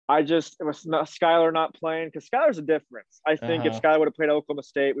 It was not Skylar not playing because Skylar's a difference. I think if Skylar would have played Oklahoma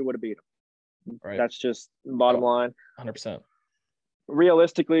State, we would have beat him. Right. That's just bottom line. 100%.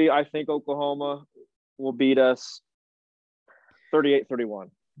 Realistically, I think Oklahoma will beat us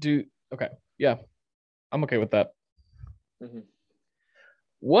 38-31. Okay. Yeah. I'm okay with that. Mm-hmm.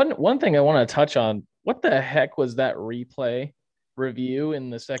 One thing I want to touch on, what the heck was that replay review in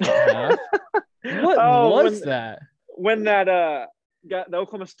the second half? What was that? When that the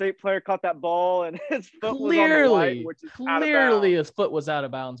Oklahoma State player caught that ball and his foot was on the line, which is clearly his foot was out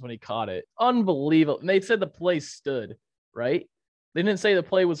of bounds when he caught it. Unbelievable. And they said the play stood, right? They didn't say the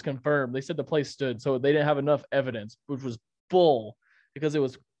play was confirmed. They said the play stood, so they didn't have enough evidence, which was bull because it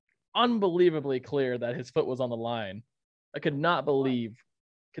was unbelievably clear that his foot was on the line. I could not believe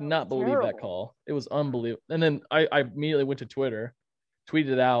that call. It was unbelievable. And then I immediately went to Twitter,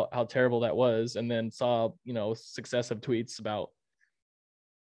 tweeted out how terrible that was, and then saw, successive tweets about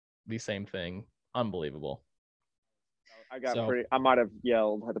the same thing. Unbelievable. I might have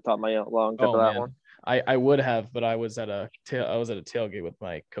yelled at the top of my lungs after that one. I would have, but I was at a tailgate with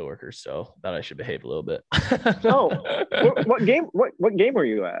my coworkers, so thought I should behave a little bit. What game were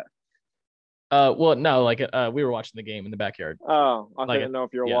you at? Well, no, we were watching the game in the backyard. Oh, I didn't know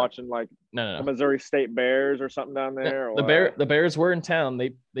if you were watching no. the Missouri State Bears or something down there. The Bears were in town.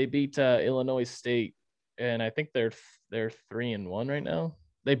 They beat Illinois State, and I think they're 3-1 right now.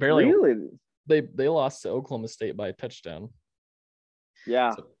 They barely they lost to Oklahoma State by a touchdown.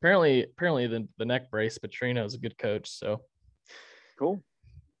 Yeah. So apparently the neck brace, Petrino is a good coach. So cool.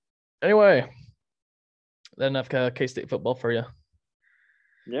 Anyway, that enough K-State football for you.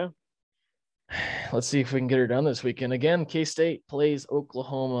 Yeah. Let's see if we can get her done this weekend. Again, K-State plays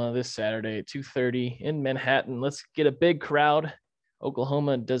Oklahoma this Saturday at 2:30 in Manhattan. Let's get a big crowd.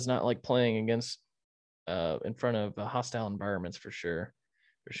 Oklahoma does not like playing against in front of hostile environments for sure.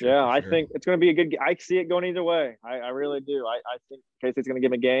 Yeah, I think it's going to be a good – I see it going either way. I really do. I think K-State's going to give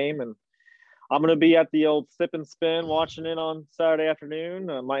them a game, and I'm going to be at the old Sip and Spin watching it on Saturday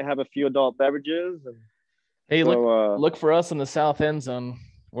afternoon. I might have a few adult beverages. Hey, look for us in the south end zone.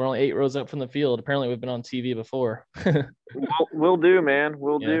 We're only 8 rows up from the field. Apparently, we've been on TV before. We'll do, man.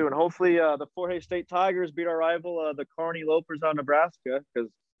 We'll do. And hopefully the Fort Hays State Tigers beat our rival, the Kearney Lopers out of Nebraska, because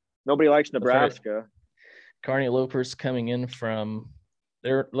nobody likes Nebraska. Right. Kearney Lopers coming in from –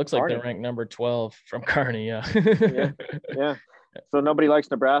 looks like they're ranked number 12 from Kearney, yeah. Yeah. So nobody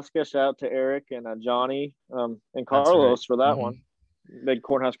likes Nebraska. Shout out to Eric and Johnny and Carlos for that one. Big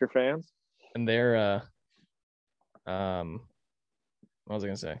Cornhusker fans. And they're what was I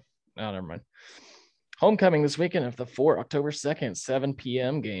gonna say? No, never mind. Homecoming this weekend of the Fort, October 2nd, 7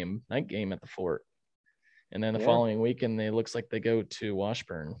 p.m. night game at the Fort. And then the following weekend, it looks like they go to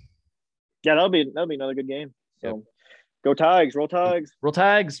Washburn. Yeah, that'll be another good game. So go Tigers, roll Tigers. Roll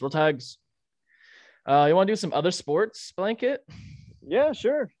Tigers. You want to do some other sports, Blanket? Yeah,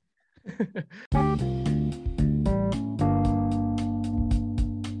 sure.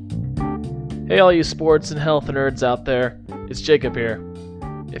 Hey, all you sports and health nerds out there. It's Jacob here.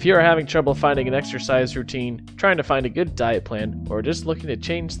 If you are having trouble finding an exercise routine, trying to find a good diet plan, or just looking to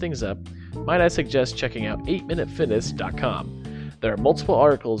change things up, might I suggest checking out 8minutefitness.com. There are multiple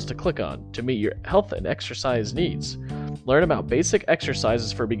articles to click on to meet your health and exercise needs. Learn about basic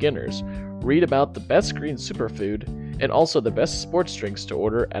exercises for beginners, read about the best green superfood, and also the best sports drinks to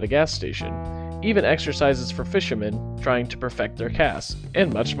order at a gas station, even exercises for fishermen trying to perfect their casts,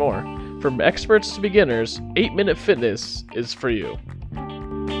 and much more. From experts to beginners, 8-Minute Fitness is for you.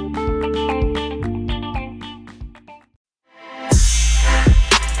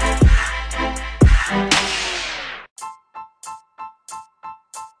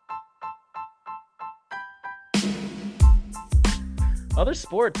 Other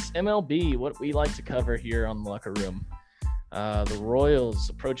sports, MLB, what we like to cover here on the Locker Room. The Royals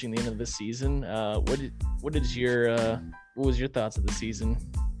approaching the end of the season. What was your thoughts of the season?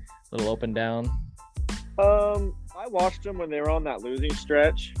 A little up and down. I watched them when they were on that losing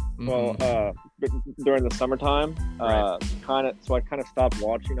stretch. Well, during the summertime, Right. so I kind of stopped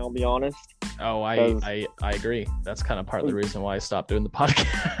watching. I'll be honest. Oh, I agree. That's kind of part of the reason why I stopped doing the podcast.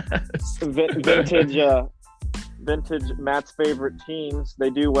 Vintage Matt's favorite teams, they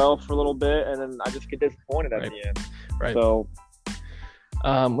do well for a little bit, and then I just get disappointed at the end. Right. So,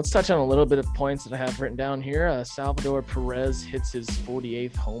 let's touch on a little bit of points that I have written down here. Salvador Perez hits his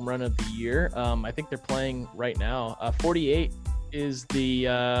 48th home run of the year. I think they're playing right now. 48 is the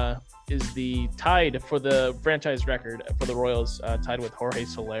tied for the franchise record for the Royals, tied with Jorge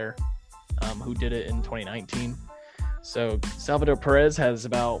Soler, who did it in 2019. So Salvador Perez has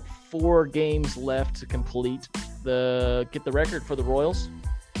about 4 games left to get the record for the Royals.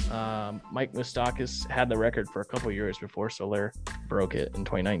 Mike Moustakas had the record for a couple of years before Soler broke it in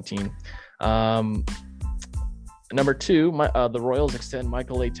 2019. Number 2, the Royals extend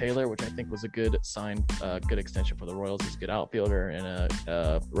Michael A. Taylor, which I think was a good sign, good extension for the Royals. He's a good outfielder and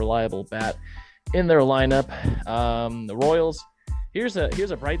a reliable bat in their lineup. The Royals, here's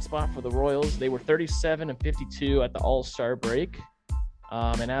a bright spot for the Royals. They were 37-52 at the All-Star break.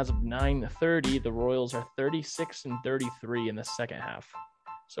 And as of 9:30, the Royals are 36-33 in the second half.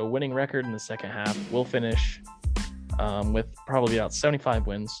 So winning record in the second half. Will finish with probably about 75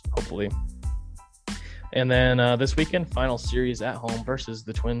 wins, hopefully. And then this weekend, final series at home versus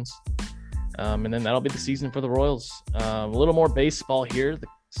the Twins. And then that'll be the season for the Royals. A little more baseball here. The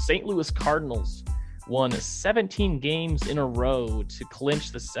St. Louis Cardinals won 17 games in a row to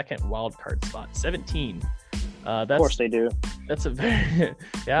clinch the second wild card spot. 17. Of course they do. That's a very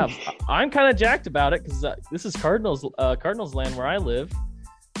yeah. I'm kind of jacked about it because this is Cardinals land where I live.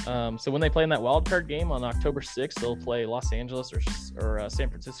 So when they play in that wild card game on October 6th, they'll play Los Angeles or San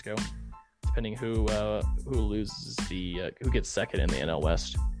Francisco, depending who loses who gets second in the NL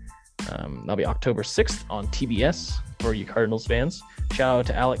West. That'll be October 6th on TBS for you Cardinals fans. Shout out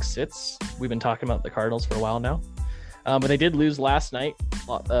to Alex Sitz. We've been talking about the Cardinals for a while now, but they did lose last night.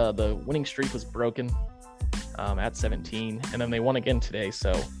 The winning streak was broken at 17, and then they won again today.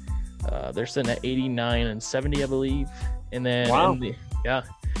 So they're sitting at 89-70, I believe. And then wow.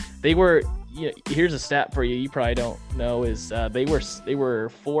 They were. Here's a stat for you. You probably don't know is they were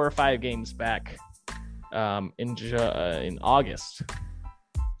 4 or 5 games back in August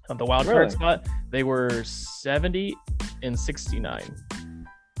of the wild card spot. They were 70-69,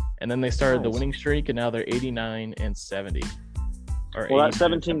 and then they started the winning streak, and now they're 89-70. Well, that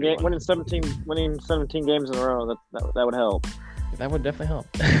 17 game winning 17 games in a row that would help. That would definitely help.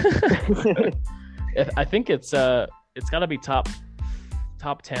 I think it's got to be top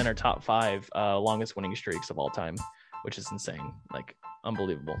 10 or top 5 longest winning streaks of all time, which is insane, like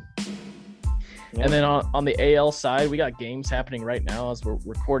unbelievable. Yeah. And then on the AL side, we got games happening right now as we're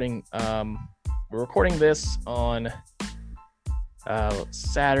recording. We're recording this on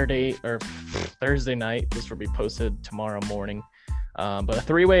Saturday or Thursday night. This will be posted tomorrow morning. But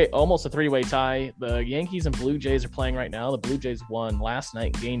almost a three-way tie. The Yankees and Blue Jays are playing right now. The Blue Jays won last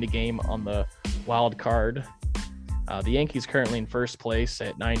night, gained a game on the wild card. The Yankees currently in first place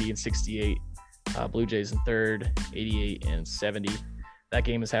at 90-68. Blue Jays in third, 88-70. That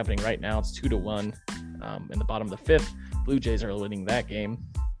game is happening right now. It's 2-1 in the bottom of the 5th. Blue Jays are leading that game.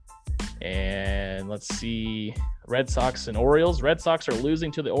 And let's see, Red Sox and Orioles. Red Sox are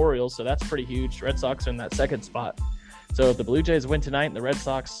losing to the Orioles, so that's pretty huge. Red Sox are in that second spot. So if the Blue Jays win tonight and the Red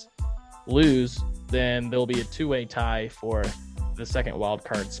Sox lose, then there'll be a 2-way tie for the second wild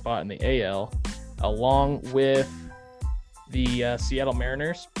card spot in the AL, along with the Seattle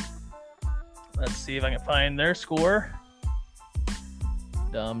Mariners. Let's see if I can find their score.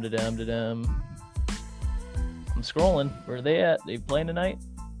 I'm scrolling. Where are they at? They playing tonight?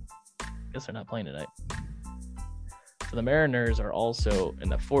 Guess they're not playing tonight. So the Mariners are also in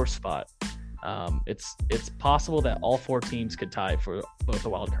the 4th spot. It's possible that all 4 teams could tie for both the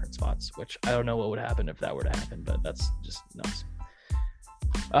wild card spots, which I don't know what would happen if that were to happen, but that's just nuts.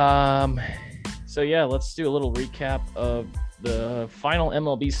 So yeah, let's do a little recap of the final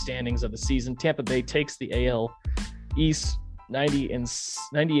MLB standings of the season. Tampa Bay takes the AL East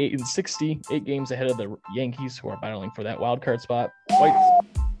 98-60, 8 games ahead of the Yankees, who are battling for that wild card spot.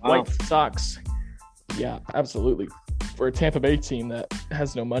 White Sox, yeah, absolutely. For a Tampa Bay team that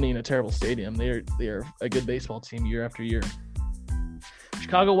has no money in a terrible stadium, they are a good baseball team year after year.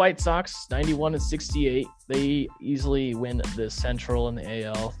 Chicago White Sox, 91-68. They easily win the Central and the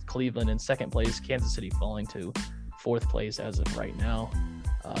AL. Cleveland in second place. Kansas City falling to 4th place as of right now.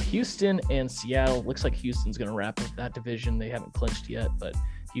 Houston and Seattle. Looks like Houston's going to wrap up that division. They haven't clinched yet, but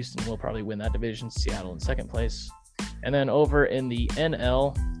Houston will probably win that division. Seattle in second place. And then over in the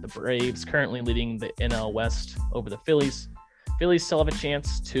NL, the Braves currently leading the NL West over the Phillies. Phillies still have a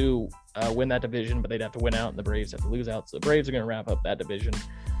chance to win that division, but they'd have to win out, and the Braves have to lose out. So the Braves are going to wrap up that division.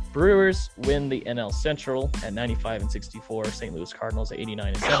 Brewers win the NL Central at 95-64. St. Louis Cardinals at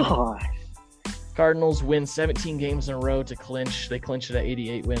 89-70. Cardinals win 17 games in a row to clinch. They clinched it at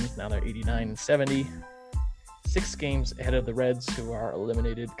 88 wins. Now they're 89-70. 6 games ahead of the Reds, who are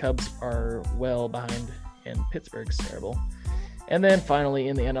eliminated. Cubs are well behind, and Pittsburgh's terrible. And then finally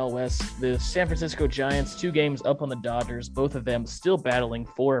in the NL West, the San Francisco Giants, 2 games up on the Dodgers, both of them still battling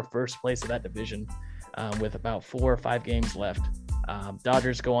for first place of that division with about 4 or 5 games left.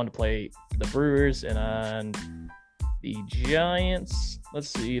 Dodgers go on to play the Brewers, and the Giants, let's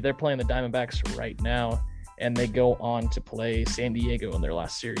see, they're playing the Diamondbacks right now, and they go on to play San Diego in their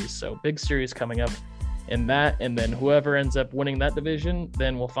last series. So big series coming up in that, and then whoever ends up winning that division,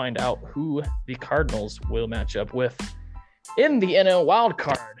 then we'll find out who the Cardinals will match up with in the NL wild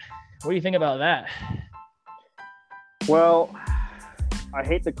card. What do you think about that? Well, I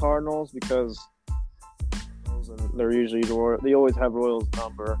hate the Cardinals because they're usually they always have Royals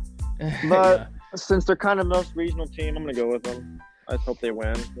number. But since they're kind of most regional team, I'm gonna go with them. I hope they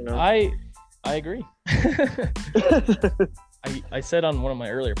win. You know, I agree. I said on one of my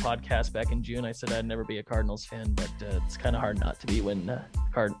earlier podcasts back in June, I said I'd never be a Cardinals fan, but it's kind of hard not to be when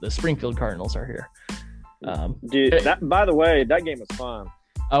the Springfield Cardinals are here. Dude, by the way, that game was fun.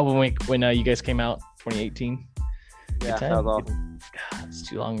 Oh, when you guys came out 2018. Yeah, that was awesome. God, it's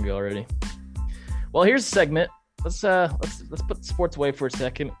too long ago already. Well, here's a segment. Let's put sports away for a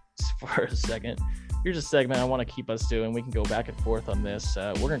second. Here's a segment I want to keep us doing. We can go back and forth on this.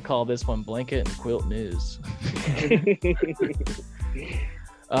 We're gonna call this one Blanket and Quilt News.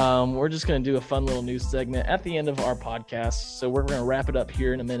 We're just gonna do a fun little news segment at the end of our podcast. So we're gonna wrap it up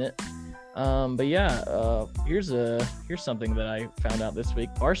here in a minute. But yeah, here's something that I found out this week.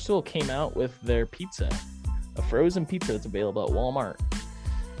 Barstool came out with their pizza, a frozen pizza that's available at Walmart.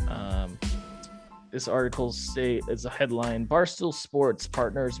 This article is a headline: Barstool Sports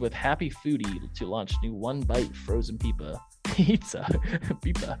partners with Happy Foodie to launch new one-bite frozen pizza. Yeah.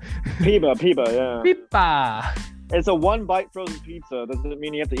 Pipa. It's a one-bite frozen pizza. Does it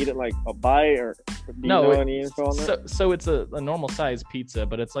mean you have to eat it like a bite, or do you know any info on that? So it's a normal size pizza,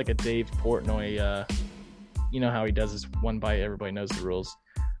 but it's like a Dave Portnoy. You know how he does his one bite. Everybody knows the rules.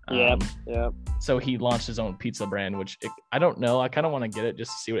 Yeah. So he launched his own pizza brand, which I don't know. I kind of want to get it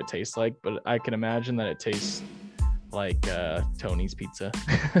just to see what it tastes like, but I can imagine that it tastes like Tony's pizza.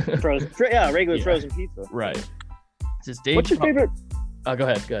 Regular frozen pizza. Right. Dave. What's your favorite? Oh, go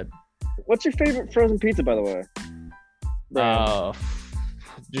ahead. What's your favorite frozen pizza, by the way?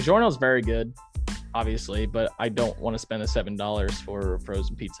 DiGiorno's very good, obviously, but I don't want to spend the $7 for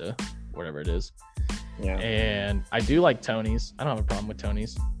frozen pizza, whatever it is. Yeah. And I do like Tony's. I don't have a problem with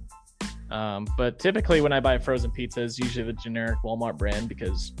Tony's. But typically when I buy frozen pizza, it's usually the generic Walmart brand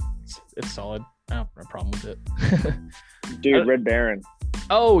because it's solid. I don't have a problem with it. Dude, Red Baron.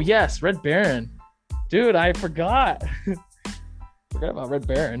 Oh, yes, Red Baron. Dude, I forgot. Forgot about Red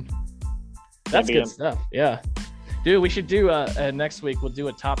Baron. That's good stuff. Yeah. Dude, we should do next week. We'll do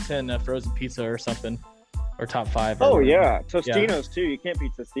a top 10 frozen pizza or something. Or top 5. Oh, yeah. Tostino's, too. You can't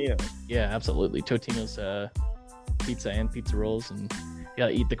beat Tostino's. Yeah, absolutely. Tostino's pizza and pizza rolls. And you got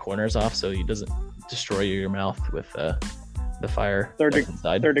to eat the corners off so it doesn't destroy your mouth with the fire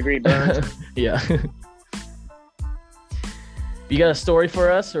inside. 3rd-degree burn. Yeah. You got a story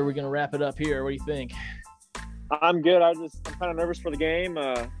for us, or are we going to wrap it up here? What do you think? I'm good. I'm kind of nervous for the game.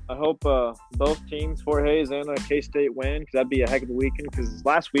 I hope both teams, Fort Hays and K-State, win, because that'd be a heck of a weekend. Because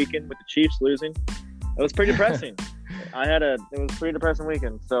last weekend with the Chiefs losing, it was pretty depressing. It was a pretty depressing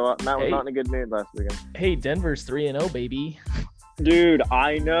weekend. So Matt was not in a good mood last weekend. Hey, Denver's 3-0, baby. Dude,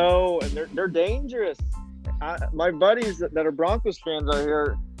 I know, and they're dangerous. My buddies that are Broncos fans out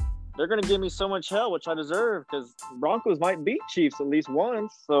here, they're going to give me so much hell, which I deserve, because Broncos might beat Chiefs at least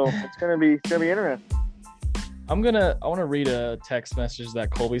once. So it's going to be interesting. I want to read a text message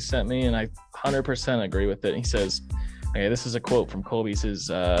that Colby sent me, and I 100% agree with it. He says, okay, this is a quote from Colby. He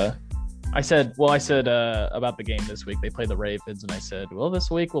says, I said about the game this week, they played the Ravens, and I said, well, this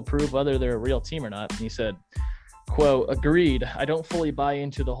week will prove whether they're a real team or not. And he said, quote, agreed. I don't fully buy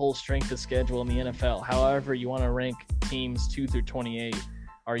into the whole strength of schedule in the NFL. However, you want to rank teams 2 through 28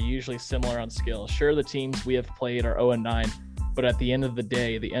 are usually similar on skill. Sure, the teams we have played are 0-9, but at the end of the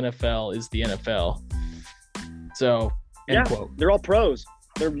day, the NFL is the NFL. So, end quote. They're all pros.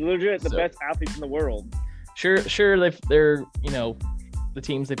 They're legit the best athletes in the world. Sure, they're the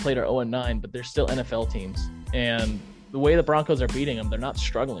teams they played are 0-9, but they're still NFL teams. And the way the Broncos are beating them, they're not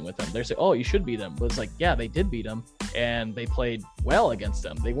struggling with them. They're saying, "Oh, you should beat them," but it's like, yeah, they did beat them, and they played well against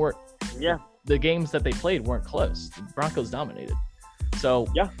them. They weren't. Yeah. The games that they played weren't close. The Broncos dominated. So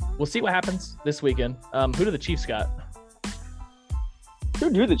yeah, we'll see what happens this weekend. Who do the Chiefs got? Who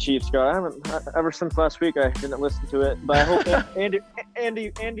do the Chiefs got? I haven't ever since last week. I didn't listen to it, but I hope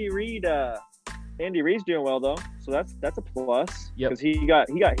Andy Reid's doing well though, so that's a plus. Yep. Because he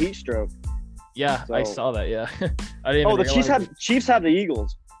got heat stroke. Yeah, so, I saw that. Yeah, I didn't. Oh, the Chiefs have the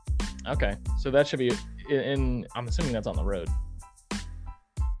Eagles. Okay, so that should be in. I'm assuming that's on the road.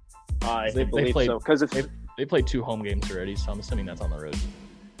 They played so because they played 2 home games already, so I'm assuming that's on the road.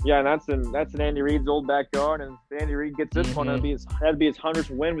 Yeah, and that's in Andy Reid's old backyard, and if Andy Reid gets this one, that'd be his 100th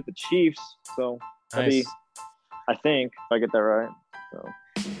win with the Chiefs. So that'd be, I think, if I get that right. So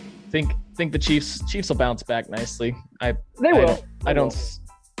think the Chiefs will bounce back nicely. They will. I don't.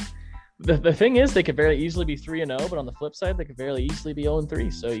 The thing is, they could very easily be 3-0, but on the flip side, they could very easily be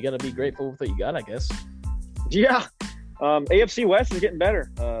 0-3. So you got to be grateful with what you got, I guess. Yeah. AFC West is getting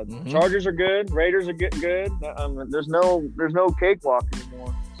better. Chargers are good. Raiders are getting good. There's no cakewalk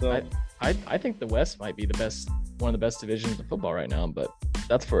anymore. So I think the West might be one of the best divisions of football right now, but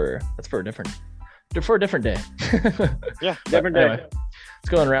that's for a different day. Yeah, different day. Anyway, let's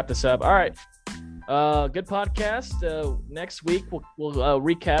go and wrap this up. All right. Good podcast. Next week we'll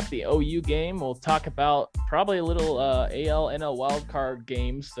recap the OU game. We'll talk about probably a little AL NL wildcard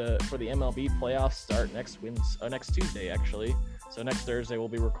games for the MLB playoffs start next Tuesday actually. So next Thursday we'll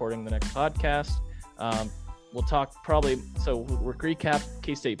be recording the next podcast. We'll talk we'll recap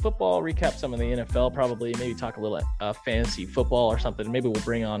K-State football, recap some of the NFL, probably maybe talk a little fantasy football or something. Maybe we'll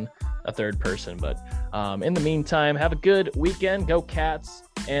bring on a third person. But in the meantime, have a good weekend. Go Cats.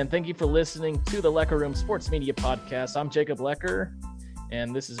 And thank you for listening to the Lecker Room Sports Media Podcast. I'm Jacob Lecker,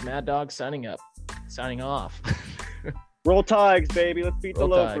 and this is Mad Dog signing off. Roll Tigers, baby. Let's beat the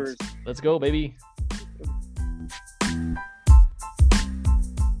Loafers. Let's go, baby.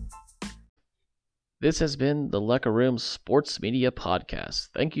 This has been the Lecker Room Sports Media Podcast.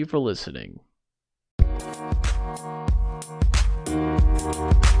 Thank you for listening.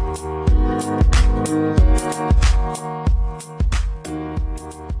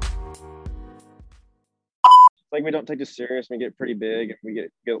 Like we don't take this serious, we get pretty big, and we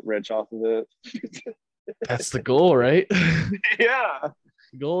get rich off of it. That's the goal, right? Yeah.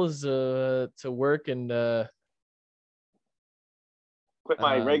 The goal is to work and quit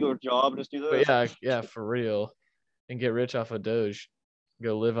my regular job and just do this. Yeah, for real, and get rich off of Doge.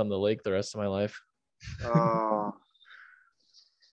 Go live on the lake the rest of my life. Oh.